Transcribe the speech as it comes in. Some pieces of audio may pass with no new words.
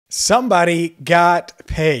Somebody got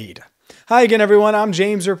paid. Hi again, everyone. I'm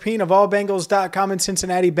James Rapien of allbengals.com and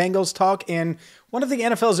Cincinnati Bengals Talk. And one of the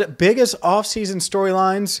NFL's biggest offseason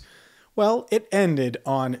storylines, well, it ended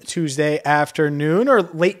on Tuesday afternoon, or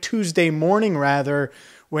late Tuesday morning, rather,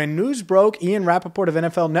 when news broke. Ian Rapoport of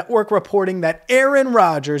NFL Network reporting that Aaron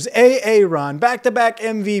Rodgers, Aaron, back-to-back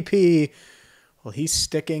MVP, well, he's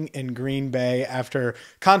sticking in Green Bay after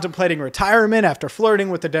contemplating retirement, after flirting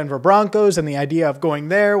with the Denver Broncos and the idea of going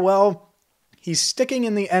there. Well, he's sticking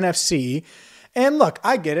in the NFC. And look,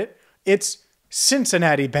 I get it. It's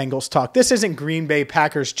Cincinnati Bengals talk. This isn't Green Bay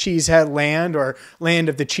Packers cheesehead land or land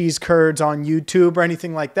of the cheese curds on YouTube or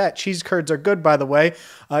anything like that. Cheese curds are good, by the way.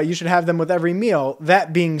 You should have them with every meal.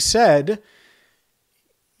 That being said,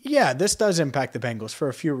 yeah, this does impact the Bengals for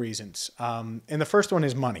a few reasons. And the first one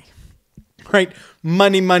is money. Right?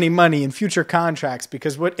 Money in future contracts,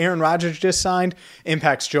 because what Aaron Rodgers just signed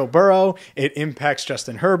impacts Joe Burrow. It impacts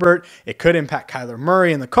Justin Herbert. It could impact Kyler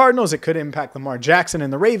Murray and the Cardinals. It could impact Lamar Jackson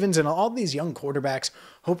and the Ravens, and all these young quarterbacks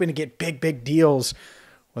hoping to get big deals.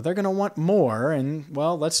 Well, they're going to want more. And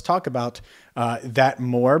well, let's talk about that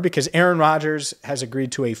more, because Aaron Rodgers has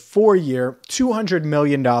agreed to a 4-year, $200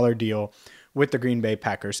 million deal with the Green Bay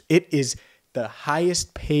Packers. It is the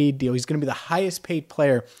highest paid deal. He's going to be the highest paid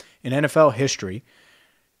player in NFL history.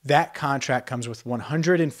 That contract comes with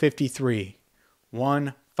 153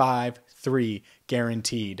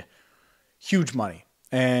 guaranteed. Huge money.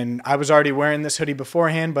 And I was already wearing this hoodie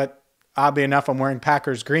beforehand, but oddly enough, I'm wearing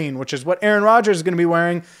Packers green, which is what Aaron Rodgers is going to be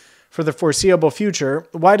wearing for the foreseeable future.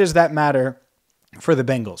 Why does that matter for the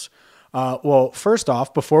Bengals? Well, first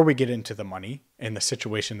off, before we get into the money and the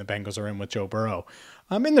situation the Bengals are in with Joe Burrow,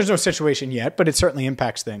 I mean, there's no situation yet, but it certainly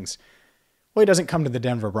impacts things. Well, he doesn't come to the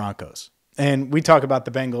Denver Broncos. And we talk about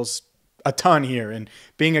the Bengals a ton here, and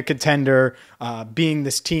being a contender, being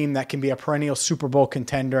this team that can be a perennial Super Bowl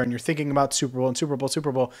contender, and you're thinking about Super Bowl and Super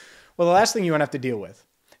Bowl. Well, the last thing you want to have to deal with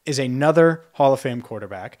is another Hall of Fame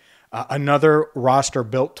quarterback, another roster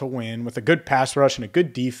built to win with a good pass rush and a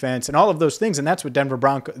good defense and all of those things. And that's what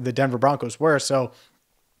the Denver Broncos were. So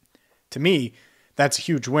to me, that's a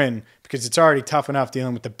huge win, because it's already tough enough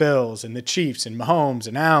dealing with the Bills and the Chiefs and Mahomes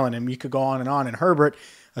and Allen, and you could go on, and Herbert,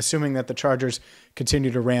 assuming that the Chargers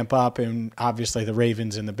continue to ramp up, and obviously the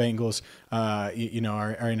Ravens and the Bengals, are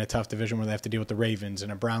in a tough division where they have to deal with the Ravens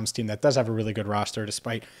and a Browns team that does have a really good roster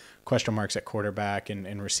despite question marks at quarterback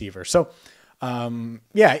and receiver. So,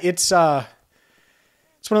 it's one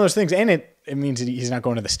of those things, and it means that he's not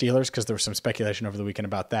going to the Steelers, because there was some speculation over the weekend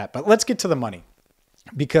about that. But let's get to the money,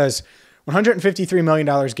 because $153 million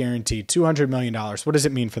guaranteed, $200 million. What does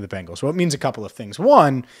it mean for the Bengals? Well, it means a couple of things.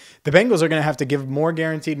 One, the Bengals are going to have to give more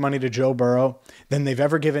guaranteed money to Joe Burrow than they've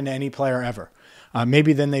ever given to any player ever.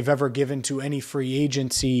 Maybe than they've ever given to any free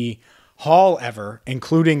agency haul ever,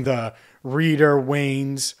 including the Reeder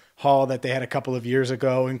Waynes haul that they had a couple of years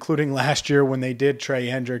ago, including last year when they did Trey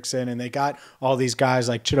Hendrickson and they got all these guys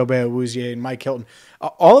like Chidobe Awuzie and Mike Hilton.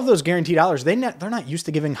 All of those guaranteed dollars, they're not used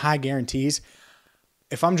to giving high guarantees.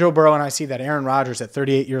 If I'm Joe Burrow and I see that Aaron Rodgers at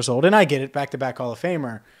 38 years old, and I get it, back-to-back Hall of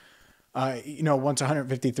Famer, wants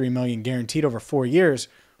 $153 million guaranteed over 4 years.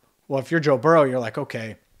 Well, if you're Joe Burrow, you're like,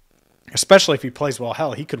 okay, especially if he plays well,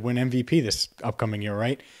 hell, he could win MVP this upcoming year,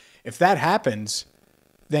 right? If that happens,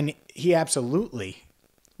 then he absolutely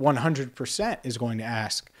 100% is going to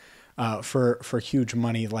ask for huge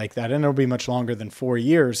money like that. And it'll be much longer than 4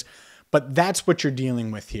 years. But that's what you're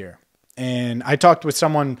dealing with here. And I talked with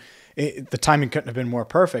someone, the timing couldn't have been more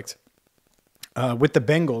perfect, with the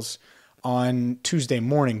Bengals on Tuesday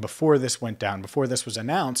morning before this went down, before this was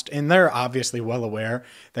announced. And they're obviously well aware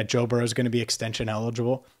that Joe Burrow is going to be extension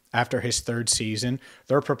eligible after his third season.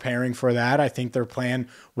 They're preparing for that. I think their plan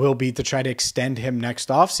will be to try to extend him next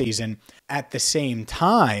offseason. At the same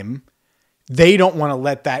time, they don't want to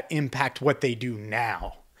let that impact what they do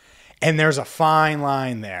now. And there's a fine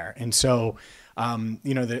line there. And so,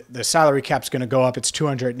 the salary cap's going to go up. It's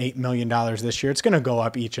 $208 million this year. It's going to go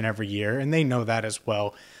up each and every year, and they know that as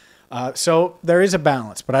well. So there is a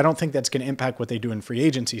balance, but I don't think that's going to impact what they do in free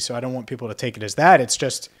agency. So I don't want people to take it as that. It's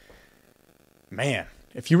just, man,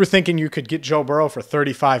 if you were thinking you could get Joe Burrow for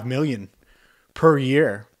 $35 million per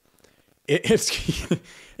year, it's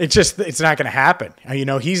not going to happen.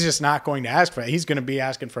 He's just not going to ask for it. He's going to be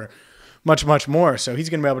asking for much more. So he's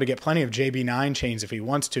going to be able to get plenty of JB9 chains if he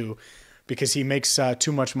wants to, because he makes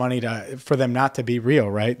too much money for them not to be real,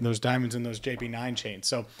 right? Those diamonds and those JB9 chains.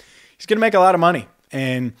 So he's going to make a lot of money.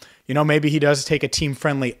 And, maybe he does take a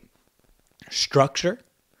team-friendly structure,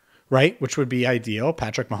 right? Which would be ideal.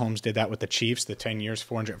 Patrick Mahomes did that with the Chiefs, the 10 years,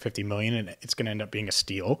 $450 million, and it's going to end up being a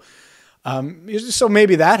steal. So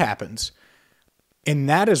maybe that happens. And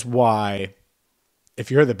that is why,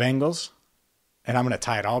 if you're the Bengals, and I'm going to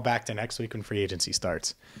tie it all back to next week when free agency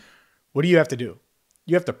starts, what do you have to do?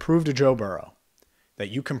 You have to prove to Joe Burrow that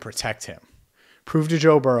you can protect him. Prove to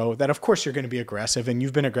Joe Burrow that, of course, you're going to be aggressive, and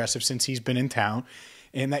you've been aggressive since he's been in town,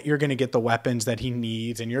 and that you're going to get the weapons that he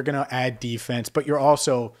needs, and you're going to add defense, but you're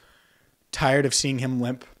also tired of seeing him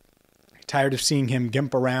limp, tired of seeing him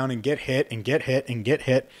gimp around and get hit and get hit and get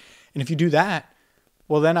hit. And if you do that,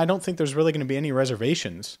 well, then I don't think there's really going to be any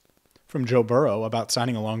reservations from Joe Burrow about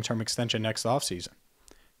signing a long-term extension next offseason.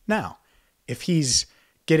 Now, if he's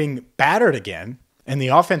getting battered again and the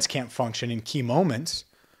offense can't function in key moments,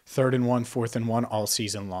 3rd and 1, 4th and 1 all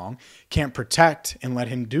season long, can't protect and let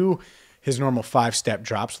him do his normal 5-step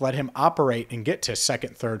drops, let him operate and get to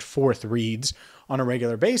 2nd, 3rd, 4th reads on a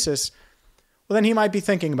regular basis, well, then he might be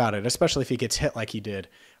thinking about it, especially if he gets hit like he did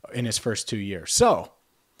in his first 2 years. So,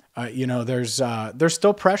 there's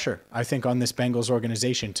still pressure, I think, on this Bengals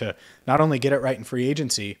organization to not only get it right in free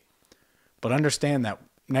agency, but understand that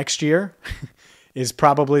next year is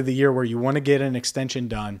probably the year where you want to get an extension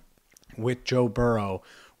done with Joe Burrow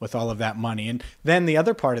with all of that money. And then the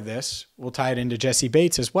other part of this, we'll tie it into Jesse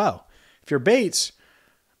Bates as well. If you're Bates,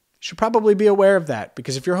 you should probably be aware of that,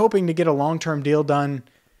 because if you're hoping to get a long-term deal done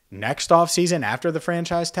next offseason after the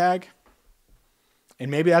franchise tag,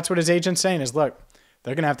 and maybe that's what his agent's saying is, look,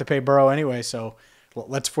 they're going to have to pay Burrow anyway, so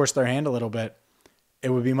let's force their hand a little bit. It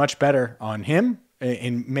would be much better on him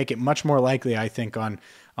and make it much more likely, I think, on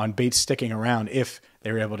Bates sticking around if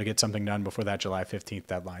they were able to get something done before that July 15th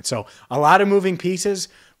deadline. So a lot of moving pieces,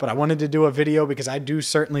 but I wanted to do a video because I do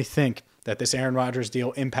certainly think that this Aaron Rodgers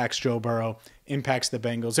deal impacts Joe Burrow, impacts the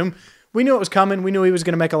Bengals. And we knew it was coming. We knew he was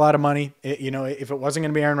going to make a lot of money. If it wasn't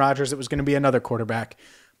going to be Aaron Rodgers, it was going to be another quarterback.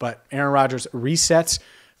 But Aaron Rodgers resets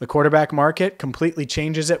the quarterback market, completely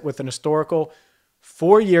changes it with an historical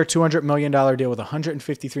 4-year, $200 million deal with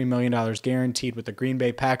 $153 million guaranteed with the Green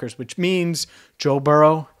Bay Packers, which means Joe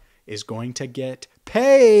Burrow is going to get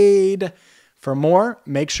paid. For more,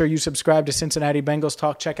 make sure you subscribe to Cincinnati Bengals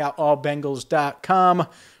Talk. Check out allbengals.com.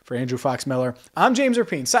 For Andrew Fox Miller, I'm James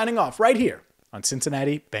Rapien, signing off right here on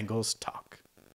Cincinnati Bengals Talk.